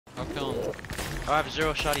I'll kill him. Oh, I have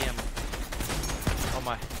 0 shotty ammo. Oh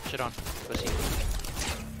my, shit on. Pussy.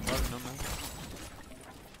 Oh, no, man.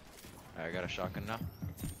 Alright, I got a shotgun now.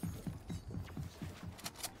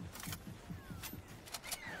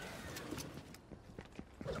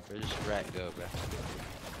 Where's this rat go, bro?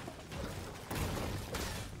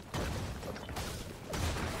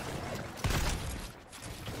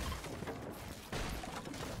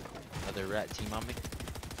 Another rat team on me.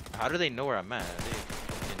 How do they know where I'm at? Are they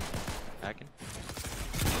fucking hacking?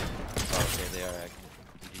 Oh, okay, they are hacking.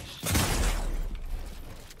 Jeez.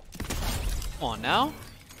 Come on now.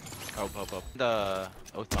 Oh, the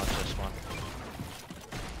oath box just one.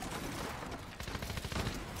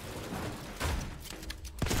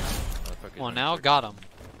 Come on now, got him.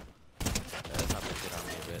 That's not that good on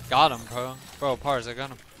me, but. Got him, bro. Bro, Pars, I got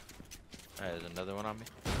him. Alright, there's another one on me.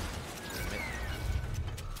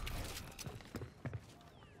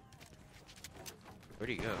 Where'd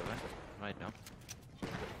he go, man? Am I dumb?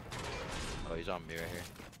 Oh, he's on me right here.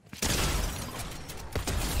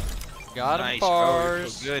 Got him, nice, Pars. bro, you're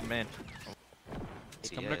so good, man.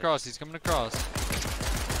 He's coming across, he's coming across.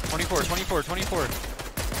 24, 24, 24.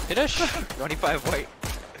 Hit us. 25 white.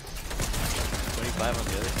 25 on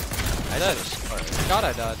the other. I dead. God,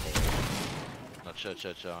 I died. No, chill, I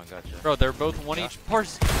got you. Bro, they're both one each.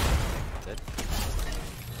 Pars. Dead.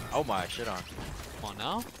 Oh my, shit on. Come on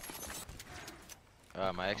now.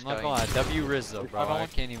 My ex I'm not gonna lie, W Rizzo, bro. I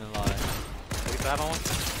can't even lie. 35 on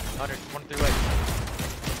 100, 23 white.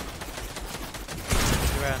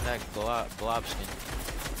 Around that glob skin.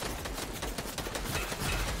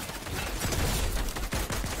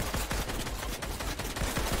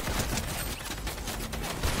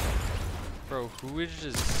 Bro, who is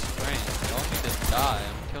just spraying? Y'all need to die.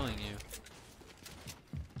 I'm killing you.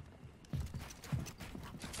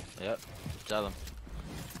 Yep, tell them.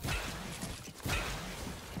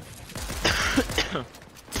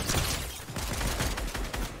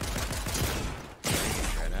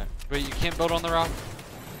 Wait, you can't build on the rock?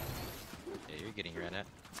 Yeah, you're getting ran at.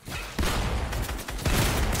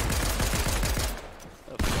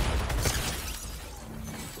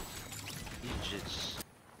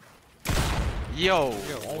 Yo,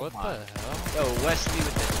 what the hell? Yo, Wesley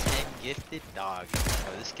with the 10 gifted dog.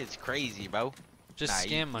 Yo, this kid's crazy, bro. Just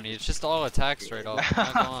scam money. It's just all attack straight off. I'm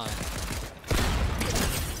not gonna lie.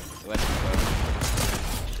 Wesley, bro.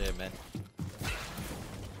 Shit, man.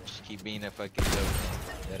 Just keep being a fucking dope.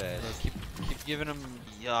 Deadass. Keep giving him.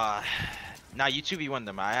 Yeah. Nah, you 2v1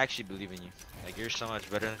 them. I actually believe in you. Like, you're so much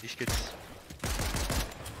better than these kids.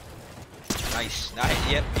 Nice.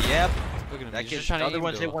 Yep. Look at him. That He's kid, just trying the to other aim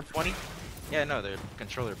ones to hit him. 120. Yeah, no, they're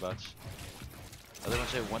controller bots. The other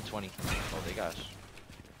ones hit 120. Oh, they got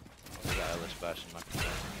LS bash in my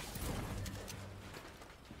control.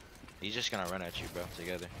 He's just gonna run at you, bro,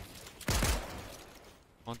 together.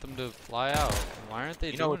 Want them to fly out. Why aren't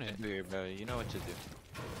they doing it? You know what to do here, bro. You know what to do.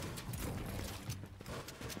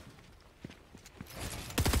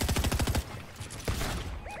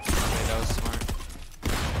 Okay, that was smart.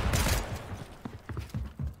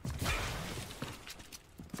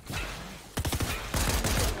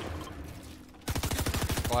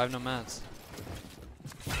 Oh, I have no mats.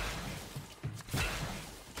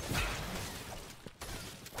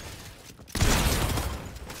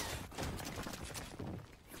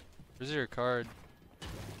 Where's your card?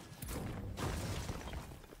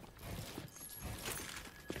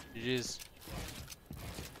 GG's.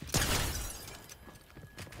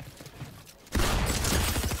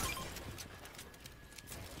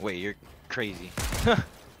 Wait, you're crazy.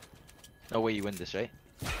 No way you win this, right?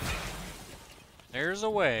 There's a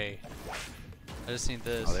way. I just need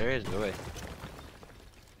this. Oh, there is a way.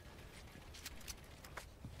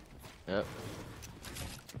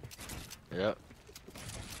 Yep.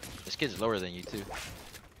 This kid's lower than you too.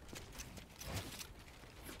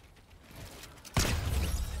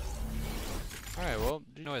 Alright, well,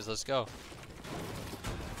 anyways, let's go.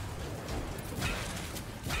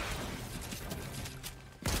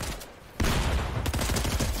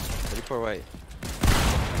 White.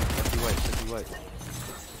 50 white.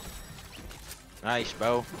 Nice,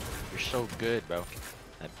 bro. You're so good, bro.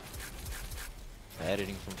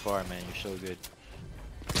 Editing from far, man. You're so good.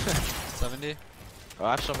 70? Oh,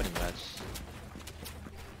 I have so many mats.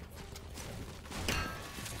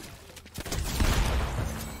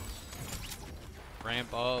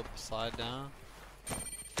 Ramp up, slide down.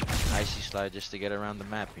 Icy slide just to get around the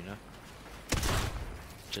map, you know?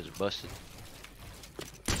 Just busted.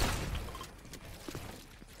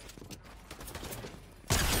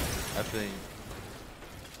 I feel you.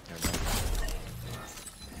 Never mind.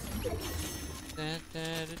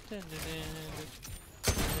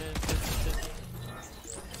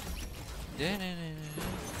 I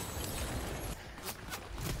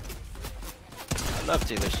love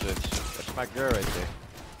Taylor Swift. That's my girl right there.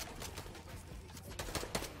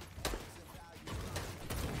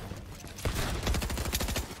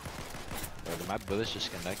 Bro, did my bullets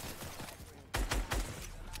just connect?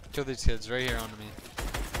 Kill these kids right here onto me.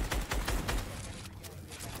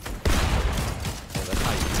 Oh, that's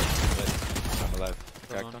not you, but I'm alive.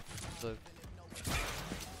 Cracked him. Live.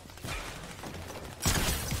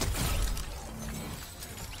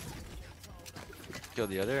 Kill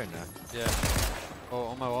the other or no? Yeah. Oh,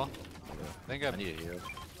 on my wall. I think I need a hero.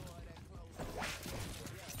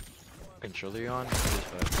 Controller you on? Please,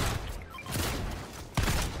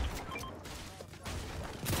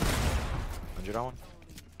 100 on one?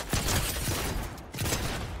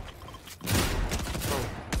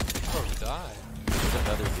 Bro, die. There's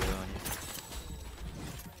another hero on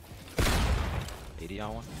you. 80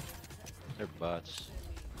 on one? They're bots.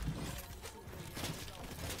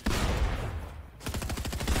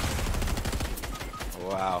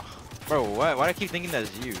 Wow. Bro, why do I keep thinking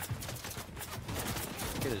that's you? Look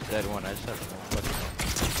at this dead one. I just have no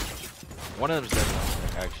fucking. One of them's dead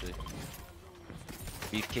one, actually.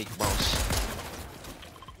 Beefcake boss.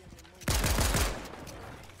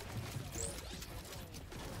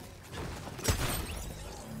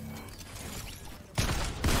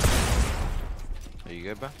 Are you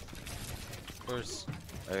good, bro? Of course.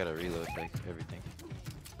 I gotta reload like everything.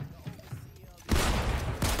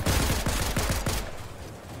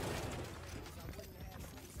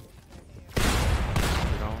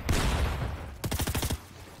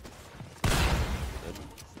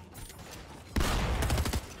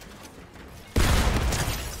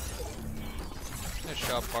 Nice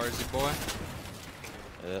shot, Barsy boy.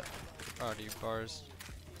 Yeah. Proud of you, Bars.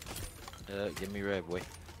 Give me red, boy.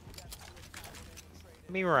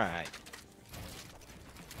 Give me right.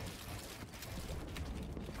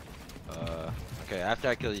 Okay, after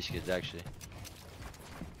I kill these kids, actually.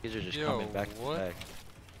 Kids are just coming back to back.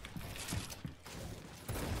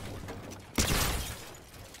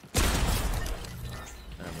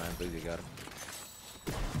 Never mind, Bugha got him.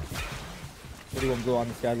 31 blue on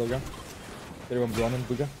this guy, Logan. 31 blue on him,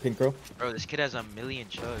 Bugha. Pink girl. Bro, this kid has a million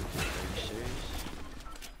chugs. Are you serious?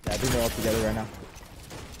 Yeah, I think they're all together right now.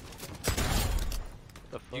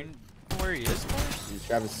 The fuck? You know where he is, Bars? He's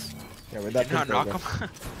Travis. Yeah, where'd that Did you not pink girl knock go? him?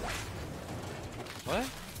 What? I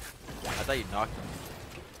thought you knocked him.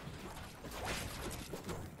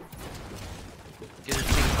 Kids are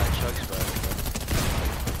taking my chugs, bro.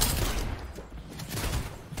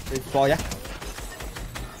 It's ball, yeah.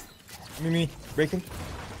 Me, breaking.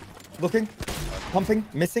 Looking. Pumping.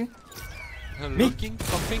 Missing. Me. Looking,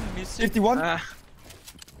 pumping, missing. 51.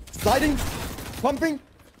 Sliding. Pumping.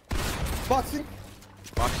 Boxing.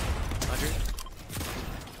 Box 100.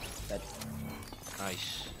 Dead.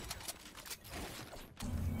 Nice.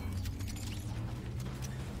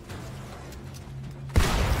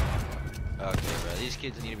 Okay, bro. These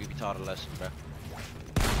kids need to be taught a lesson, bro.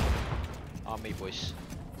 On me, boys.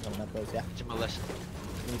 One of those, yeah. Teach them a lesson.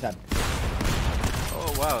 Give me time.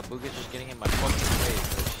 Oh wow, Bugha's just getting in my fucking way,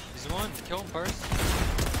 bro. He's the one. Kill him first.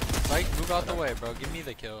 Like, move out the way, bro. Give me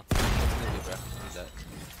the kill. Definitely, bro. Need that.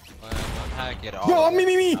 I'm hacking. Get all Yo, of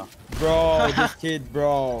me. them. Bro, this kid,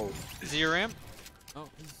 bro. Is he your ramp? Oh.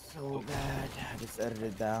 He's so bad. I just edited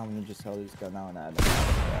it down. You just held his gun now and I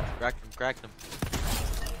Cracked him.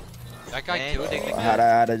 That guy Man. killed him. how'd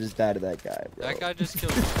I just die to that guy, bro? That guy just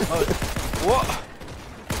killed him. Oh, what?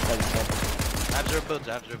 That Absorb builds.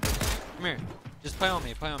 Come here. Just play on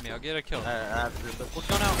me. I'll get a kill. Absorb builds. What's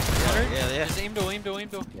going out? 100? Yeah. Just aim to. Yeah.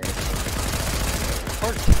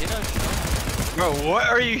 Get us. Bro, what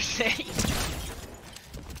are you saying?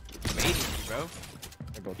 Baiting me, bro.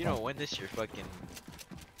 They're both You fun. don't win this, you're fucking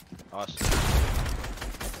awesome.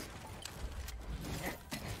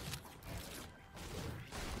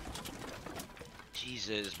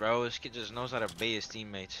 Jesus, bro, this kid just knows how to bait his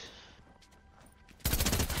teammates.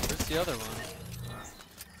 Where's the other one?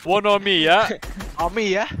 One on me, yeah? On me,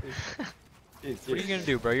 yeah? What are you gonna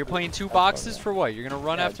do, bro? You're playing two boxes for what? You're gonna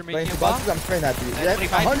run after playing making a two box? boxes, I'm spraying that to you. Yep,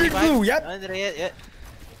 25, 100 blue, yep. 100, yeah.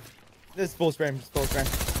 This is full spray,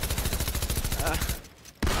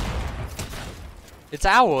 It's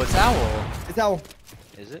owl. It's owl.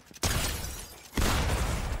 Is it? Oh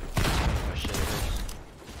shit, it is.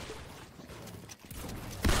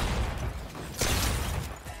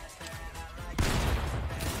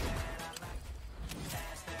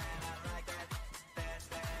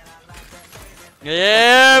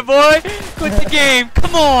 Yeah, boy! Quit the game!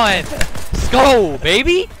 Come on! Let's go,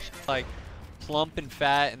 baby! Like, plump and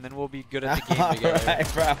fat, and then we'll be good at the game together.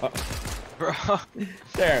 Alright, bro. Bro.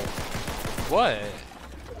 There. What?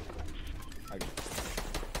 Okay.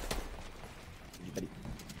 Buddy.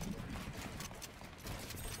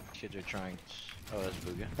 Kids are trying. Oh, that's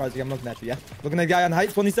Bugha. I'm looking at you, yeah? Looking at the guy on height,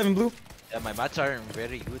 27 blue. Yeah, my mats aren't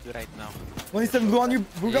very good right now. 27 blue on you,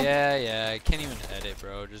 Bugha. Yeah, I can't even edit,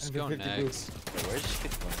 bro. Just go 50 next. Wait, where's this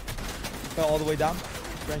kid going? Fell all the way down.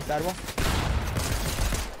 Strength sidewall.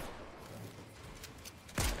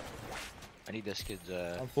 I need this kid's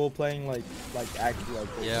I'm full playing like actually like.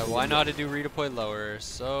 Yeah, why not to do redeploy lower?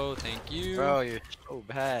 So thank you. Bro, you're so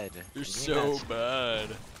bad. You're so bad.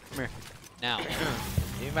 Come here. Now.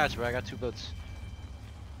 Give me mats, bro. I got 2 builds.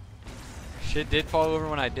 Shit did fall over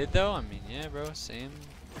when I did though. I mean, yeah, bro, same.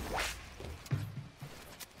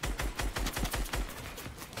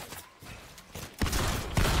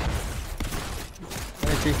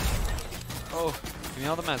 Oh, give me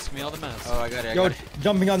all the mess. Give me all the mess. Oh, I got it. I Yo, got it.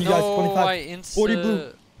 jumping on you guys. 25. 40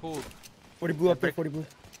 blue. Pulled. 40 blue up there. 40 blue.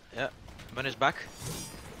 Yeah. I'm on his back.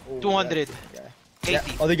 Oh, 200. Yeah. 80. Yeah.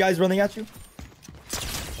 Are the guys running at you?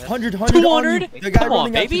 Yeah. 100. 200? The guy Come on,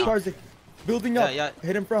 running at baby. you, Karzik. Building up. Yeah.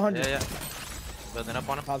 Hit him for 100. Yeah. Building up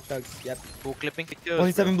on him. Top thugs. Yep. Full clipping.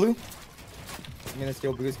 27 blue. I'm gonna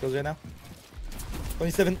steal blue skills right now.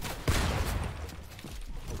 27.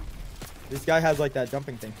 This guy has like that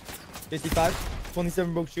jumping thing. 55.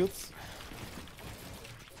 27 broke shields.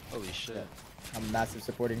 Holy shit. Yeah. I'm a massive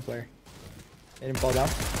supporting player. Made him fall down.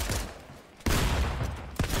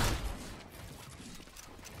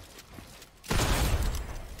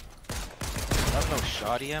 I have no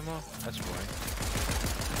shoddy ammo? That's boring.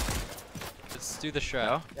 Let's do the strat.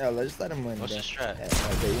 No? Yeah, let's just let him win. What's bro. the strat?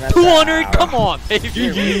 Yeah, okay, you have 200? that. Come on, baby.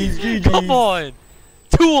 GG's. Come on.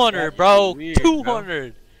 200, bro. Weird, bro.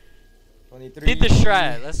 200. 23. Hit the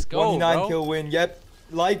strat. Let's go, 29 bro. kill win. Yep.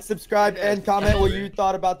 Like, subscribe, and comment what you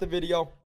thought about the video.